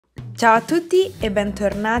Ciao a tutti e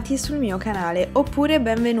bentornati sul mio canale, oppure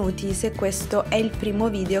benvenuti se questo è il primo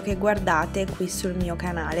video che guardate qui sul mio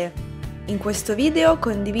canale. In questo video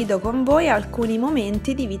condivido con voi alcuni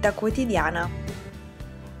momenti di vita quotidiana.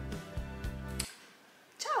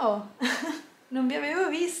 Ciao! Non vi avevo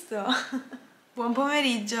visto! Buon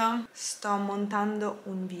pomeriggio! Sto montando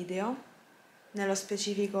un video, nello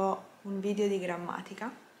specifico un video di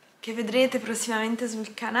grammatica, che vedrete prossimamente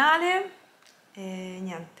sul canale. E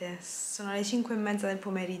niente, sono le 5:30 del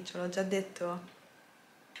pomeriggio, l'ho già detto.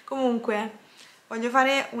 Comunque, voglio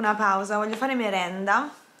fare una pausa, voglio fare merenda.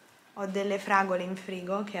 Ho delle fragole in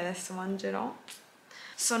frigo che adesso mangerò.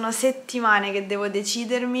 Sono settimane che devo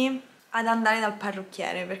decidermi ad andare dal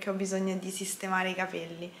parrucchiere perché ho bisogno di sistemare i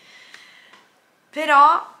capelli.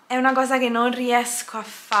 Però è una cosa che non riesco a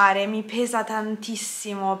fare, mi pesa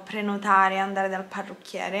tantissimo prenotare e andare dal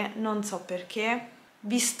parrucchiere, non so perché.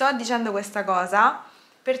 Vi sto dicendo questa cosa,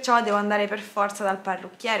 perciò devo andare per forza dal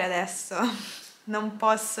parrucchiere adesso. Non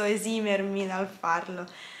posso esimermi dal farlo.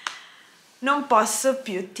 Non posso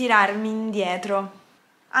più tirarmi indietro.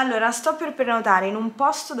 Allora, sto per prenotare in un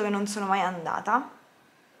posto dove non sono mai andata.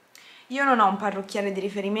 Io non ho un parrucchiere di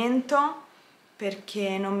riferimento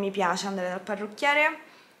perché non mi piace andare dal parrucchiere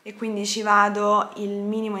e quindi ci vado il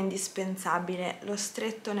minimo indispensabile, lo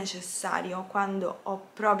stretto necessario quando ho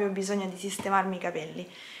proprio bisogno di sistemarmi i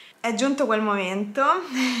capelli. È giunto quel momento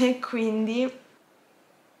e quindi...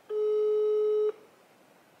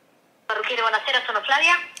 Parrucchiere, buonasera, sono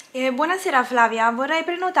Flavia. Buonasera Flavia, vorrei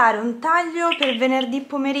prenotare un taglio per venerdì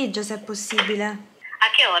pomeriggio se è possibile. A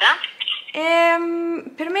che ora?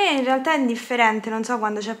 Per me in realtà è indifferente, non so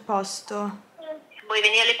quando c'è posto. Vuoi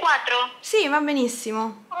venire alle 4? Sì, va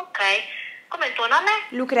benissimo. Ok. Com'è il tuo nome?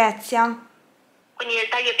 Lucrezia. Quindi del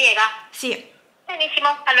taglio piega? Sì. Benissimo.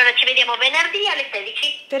 Allora ci vediamo venerdì alle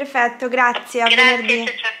 16. Perfetto, grazie. A venerdì.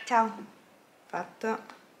 Ciao. Fatto.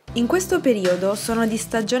 In questo periodo sono di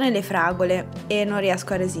stagione le fragole e non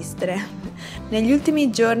riesco a resistere. Negli ultimi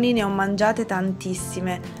giorni ne ho mangiate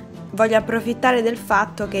tantissime. Voglio approfittare del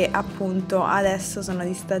fatto che, appunto, adesso sono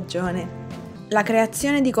di stagione. La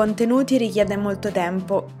creazione di contenuti richiede molto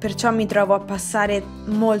tempo, perciò mi trovo a passare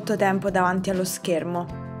molto tempo davanti allo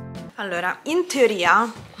schermo. Allora, in teoria,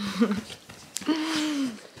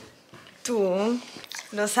 tu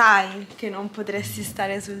lo sai che non potresti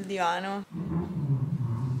stare sul divano.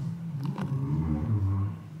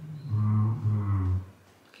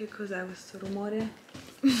 Che cos'è questo rumore?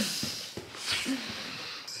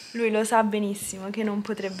 Lui lo sa benissimo che non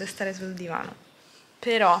potrebbe stare sul divano.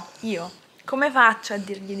 Però io... come faccio a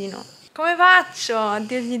dirgli di no? Come faccio a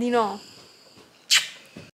dirgli di no?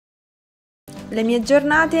 Le mie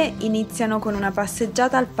giornate iniziano con una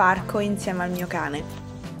passeggiata al parco insieme al mio cane.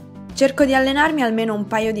 Cerco di allenarmi almeno un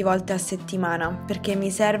paio di volte a settimana perché mi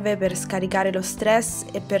serve per scaricare lo stress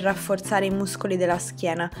e per rafforzare i muscoli della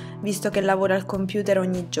schiena, visto che lavoro al computer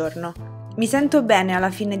ogni giorno. Mi sento bene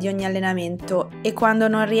alla fine di ogni allenamento e quando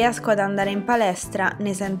non riesco ad andare in palestra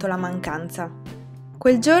ne sento la mancanza.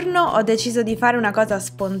 Quel giorno ho deciso di fare una cosa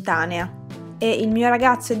spontanea e il mio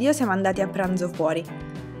ragazzo ed io siamo andati a pranzo fuori,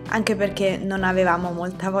 anche perché non avevamo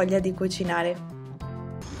molta voglia di cucinare.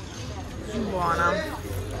 Buona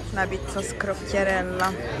la pizza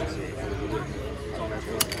scrocchiarella.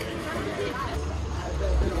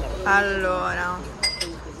 Allora,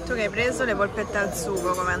 tu che hai preso le polpette al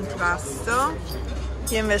sugo come antipasto,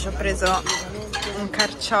 io invece ho preso un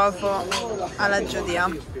carciofo alla giudia.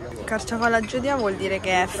 Il carciofo alla giudia vuol dire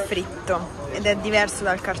che è fritto ed è diverso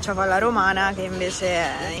dal carciofo alla romana che invece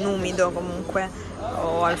è in umido comunque,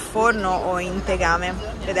 o al forno o in tegame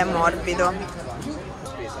ed è morbido.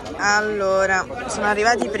 Allora, sono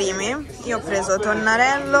arrivati i primi. Io ho preso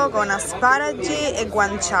tonnarello con asparagi e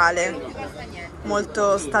guanciale,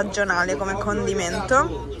 molto stagionale come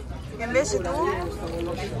condimento. E invece tu?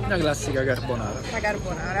 La classica carbonara. La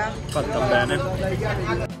carbonara. Fatta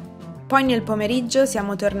bene. Poi nel pomeriggio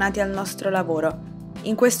siamo tornati al nostro lavoro.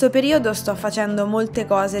 In questo periodo sto facendo molte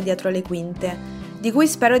cose dietro le quinte, di cui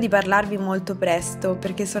spero di parlarvi molto presto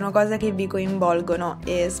perché sono cose che vi coinvolgono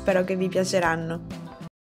e spero che vi piaceranno.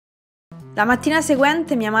 La mattina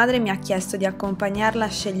seguente mia madre mi ha chiesto di accompagnarla a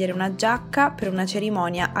scegliere una giacca per una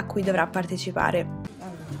cerimonia a cui dovrà partecipare.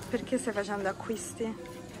 Perché stai facendo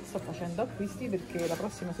acquisti? Sto facendo acquisti perché la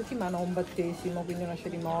prossima settimana ho un battesimo, quindi una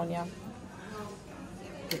cerimonia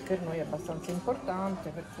che per noi è abbastanza importante,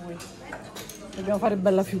 per cui dobbiamo fare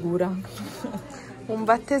bella figura. Un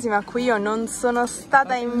battesimo a cui io non sono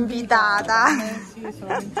stata invitata. Sì,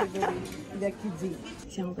 solamente per i vecchi zii.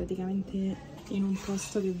 Siamo praticamente in un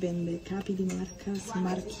posto che vende capi di marca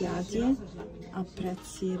smarchiati a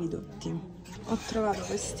prezzi ridotti. Ho trovato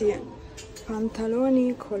questi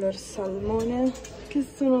pantaloni color salmone che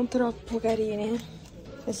sono troppo carini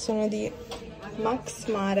e sono di Max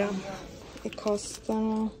Mara e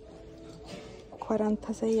costano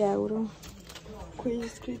 46 euro. Qui è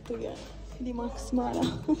scritto che è di Max Mara.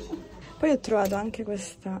 Poi ho trovato anche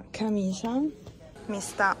questa camicia, mi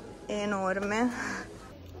sta enorme.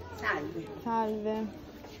 Salve. Salve.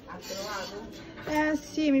 Ha trovato? Eh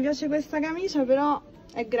sì, mi piace questa camicia, però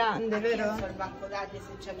è grande, vero? Il banco dati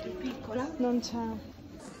se c'è più piccola? Non c'è.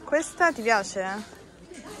 Questa ti piace?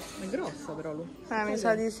 È grossa però lui. Mi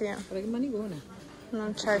sa di sì. Guarda che manicone.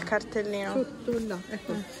 Non c'è il cartellino. Sotto là,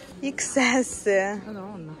 ecco. XS.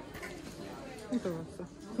 Madonna. Quanto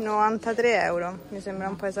costa? 93 euro, mi sembra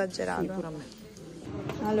un po' esagerato. Sì, pure a me.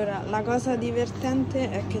 Allora, la cosa divertente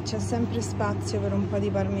è che c'è sempre spazio per un po' di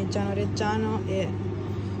parmigiano reggiano e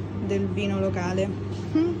del vino locale.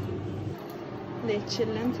 Le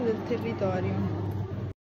eccellenze del territorio.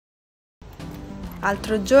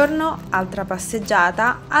 Altro giorno, altra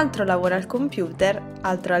passeggiata, altro lavoro al computer,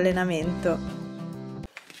 altro allenamento.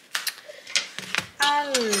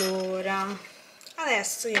 Allora,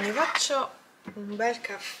 adesso io mi faccio un bel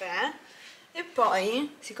caffè e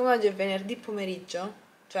poi, siccome oggi è venerdì pomeriggio,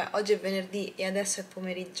 cioè oggi è venerdì e adesso è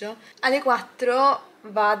pomeriggio, alle 4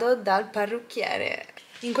 vado dal parrucchiere.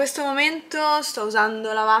 In questo momento sto usando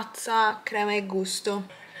la Lavazza crema e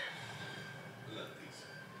gusto.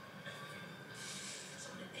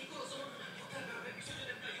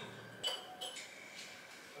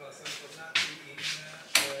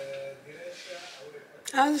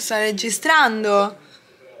 Ah, sta registrando!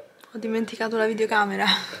 Ho dimenticato la videocamera.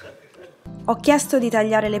 Ho chiesto di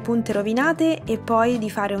tagliare le punte rovinate e poi di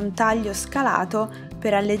fare un taglio scalato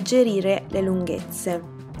per alleggerire le lunghezze.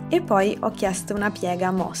 E poi ho chiesto una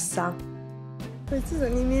piega mossa. Questi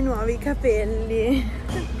sono i miei nuovi capelli.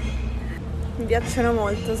 Mi piacciono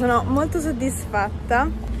molto, sono molto soddisfatta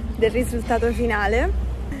del risultato finale.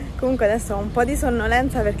 Comunque adesso ho un po' di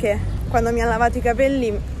sonnolenza perché quando mi ha lavato i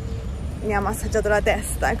capelli mi ha massaggiato la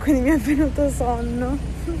testa e quindi mi è venuto sonno.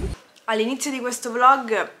 All'inizio di questo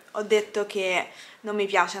vlog ho detto che non mi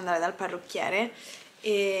piace andare dal parrucchiere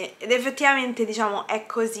ed effettivamente diciamo è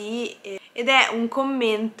così ed è un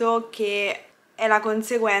commento che è la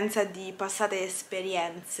conseguenza di passate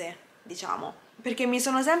esperienze, diciamo, perché mi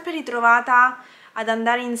sono sempre ritrovata ad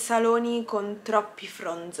andare in saloni con troppi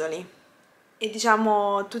fronzoli e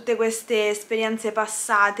diciamo tutte queste esperienze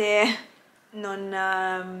passate non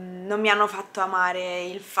mi hanno fatto amare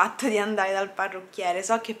il fatto di andare dal parrucchiere.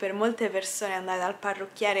 So che per molte persone andare dal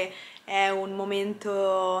parrucchiere è un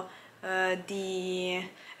momento di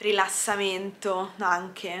rilassamento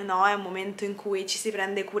anche, no? È un momento in cui ci si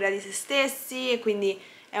prende cura di se stessi e quindi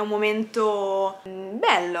è un momento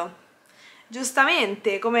bello,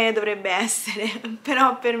 giustamente, come dovrebbe essere,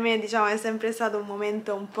 però per me diciamo è sempre stato un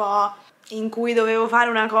momento un po' in cui dovevo fare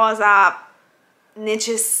una cosa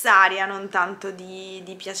necessaria, non tanto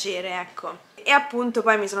di piacere, ecco. E appunto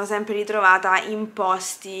poi mi sono sempre ritrovata in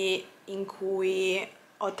posti in cui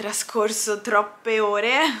ho trascorso troppe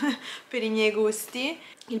ore per i miei gusti.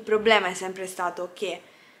 Il problema è sempre stato che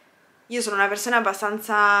io sono una persona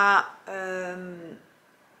abbastanza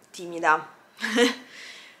timida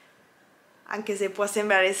anche se può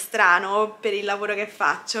sembrare strano per il lavoro che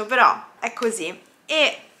faccio, però è così.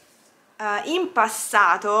 E in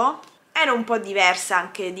passato ero un po' diversa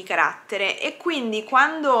anche di carattere e quindi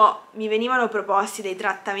quando mi venivano proposti dei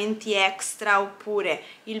trattamenti extra oppure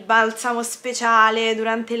il balsamo speciale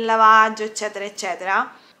durante il lavaggio eccetera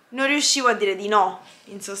eccetera, non riuscivo a dire di no,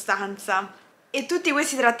 in sostanza. E tutti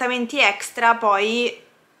questi trattamenti extra poi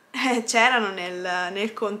c'erano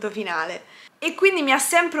nel conto finale. E quindi mi ha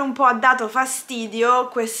sempre un po' dato fastidio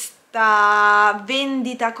questa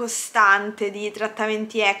vendita costante di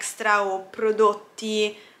trattamenti extra o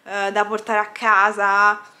prodotti da portare a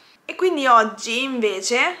casa. E quindi oggi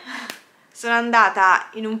invece sono andata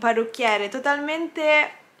in un parrucchiere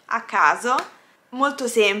totalmente a caso, molto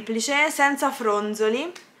semplice, senza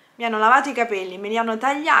fronzoli. Mi hanno lavato i capelli, me li hanno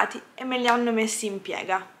tagliati e me li hanno messi in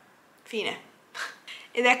piega. Fine.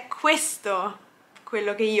 Ed è questo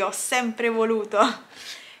quello che io ho sempre voluto.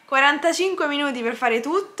 45 minuti per fare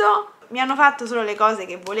tutto, mi hanno fatto solo le cose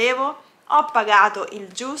che volevo, ho pagato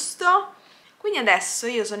il giusto, quindi adesso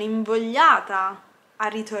io sono invogliata a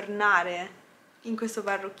ritornare in questo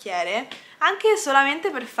parrucchiere, anche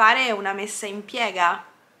solamente per fare una messa in piega.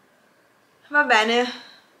 Va bene,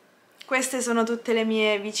 queste sono tutte le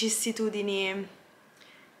mie vicissitudini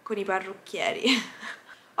con i parrucchieri.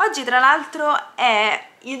 Oggi tra l'altro è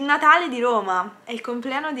il Natale di Roma, è il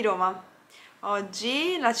compleanno di Roma.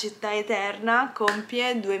 Oggi la città eterna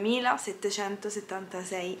compie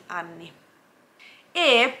 2776 anni.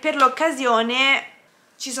 E per l'occasione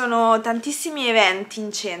ci sono tantissimi eventi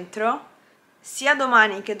in centro, sia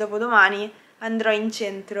domani che dopodomani andrò in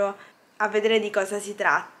centro a vedere di cosa si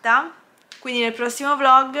tratta, quindi nel prossimo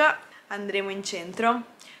vlog andremo in centro.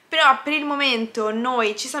 Però per il momento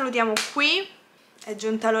noi ci salutiamo qui, è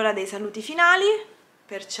giunta l'ora dei saluti finali,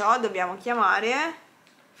 perciò dobbiamo chiamare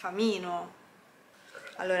Famino.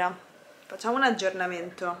 Allora, facciamo un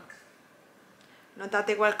aggiornamento.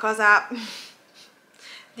 Notate qualcosa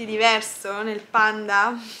di diverso nel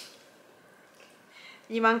panda?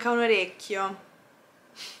 Gli manca un orecchio.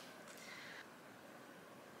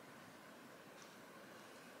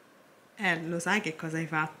 Lo sai che cosa hai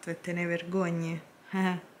fatto e te ne vergogni?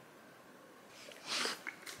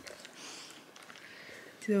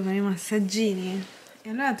 Ti devo fare i massaggini. E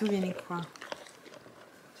allora tu vieni qua.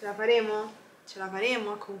 Ce la faremo? Ce la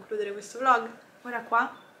faremo a concludere questo vlog? Guarda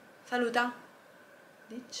qua. Saluta.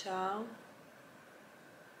 Di ciao.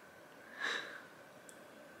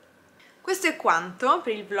 Questo è quanto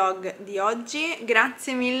per il vlog di oggi.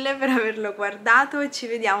 Grazie mille per averlo guardato e ci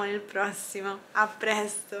vediamo nel prossimo. A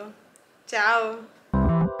presto. Ciao.